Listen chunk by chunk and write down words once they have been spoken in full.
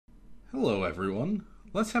Hello everyone,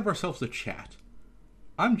 let's have ourselves a chat.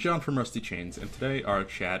 I'm John from Rusty Chains, and today our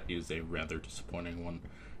chat is a rather disappointing one.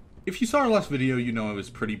 If you saw our last video, you know I was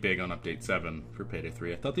pretty big on Update 7 for Payday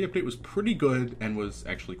 3. I thought the update was pretty good and was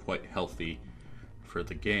actually quite healthy for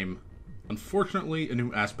the game. Unfortunately, a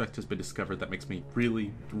new aspect has been discovered that makes me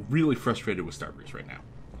really frustrated with Starbreeze right now.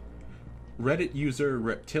 Reddit user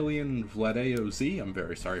Reptilian Vladeoz, I'm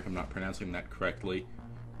very sorry if I'm not pronouncing that correctly,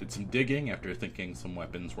 did some digging after thinking some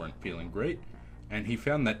weapons weren't feeling great, and he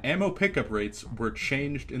found that ammo pickup rates were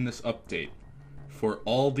changed in this update for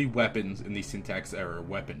all the weapons in the Syntax Error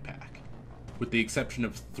weapon pack. With the exception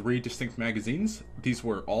of 3 distinct magazines, these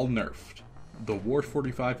were all nerfed. The War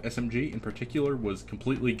 45 SMG in particular was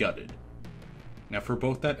completely gutted. Now for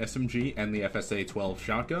both that SMG and the FSA 12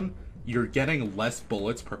 shotgun, you're getting less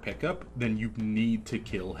bullets per pickup than you need to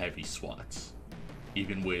kill heavy SWATs,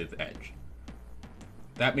 even with Edge.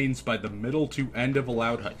 That means by the middle to end of a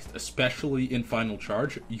loud heist, especially in Final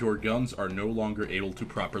Charge, your guns are no longer able to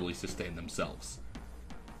properly sustain themselves.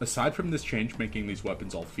 Aside from this change making these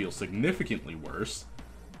weapons all feel significantly worse,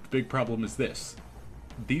 the big problem is this.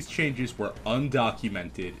 These changes were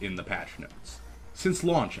undocumented in the patch notes. Since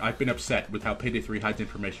launch, I've been upset with how Payday 3 hides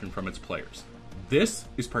information from its players. This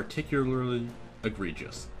is particularly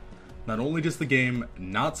egregious. Not only does the game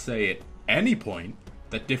not say at any point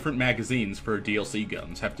that different magazines for DLC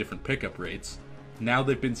guns have different pickup rates, now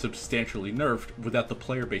they've been substantially nerfed without the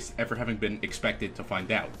player base ever having been expected to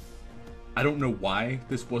find out. I don't know why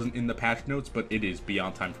this wasn't in the patch notes, but it is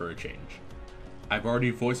beyond time for a change. I've already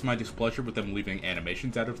voiced my displeasure with them leaving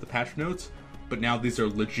animations out of the patch notes, but now these are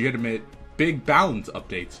legitimate, big balance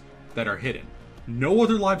updates that are hidden. No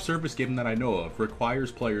other live service game that I know of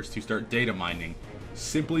requires players to start data mining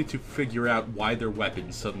simply to figure out why their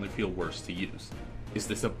weapons suddenly feel worse to use. Is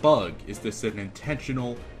this a bug? Is this an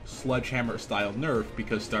intentional sledgehammer-style nerf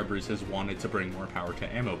because Starbreeze has wanted to bring more power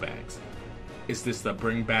to ammo bags? Is this the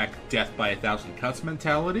bring back death by 1,000 cuts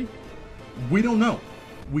mentality? We don't know.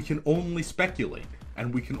 We can only speculate,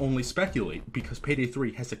 and we can only speculate because Payday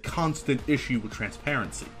 3 has a constant issue with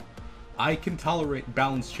transparency. I can tolerate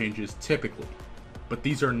balance changes typically, but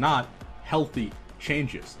these are not healthy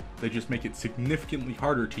changes. They just make it significantly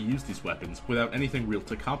harder to use these weapons without anything real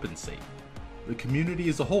to compensate. The community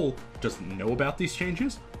as a whole doesn't know about these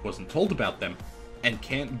changes, wasn't told about them, and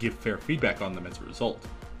can't give fair feedback on them as a result.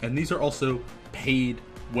 And these are also paid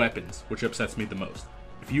weapons, which upsets me the most.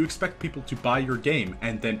 If you expect people to buy your game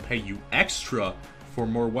and then pay you extra for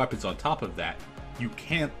more weapons on top of that, you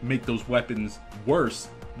can't make those weapons worse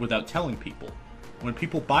without telling people. When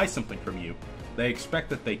people buy something from you, they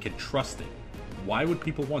expect that they can trust it. Why would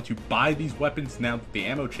people want to buy these weapons now that the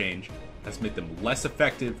ammo change has made them less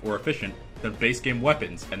effective or efficient than base game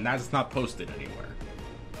weapons, and that is not posted anywhere?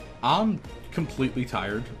 I'm completely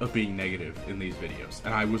tired of being negative in these videos,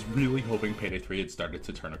 and I was really hoping Payday 3 had started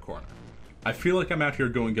to turn a corner. I feel like I'm out here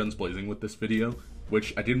going guns blazing with this video,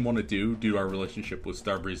 which I didn't want to do due to our relationship with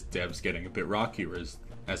Starbreeze devs getting a bit rockier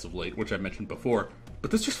as of late, which I mentioned before, but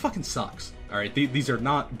this just fucking sucks. Alright, these are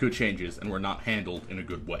not good changes, and were not handled in a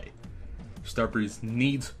good way. Starbreeze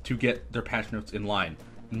needs to get their patch notes in line,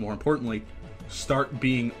 and more importantly, start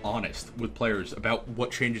being honest with players about what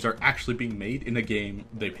changes are actually being made in a game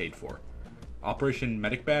they paid for. Operation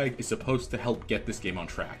Medic Bag is supposed to help get this game on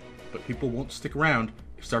track, but people won't stick around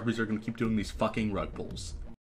if Starbreeze are going to keep doing these fucking rug pulls.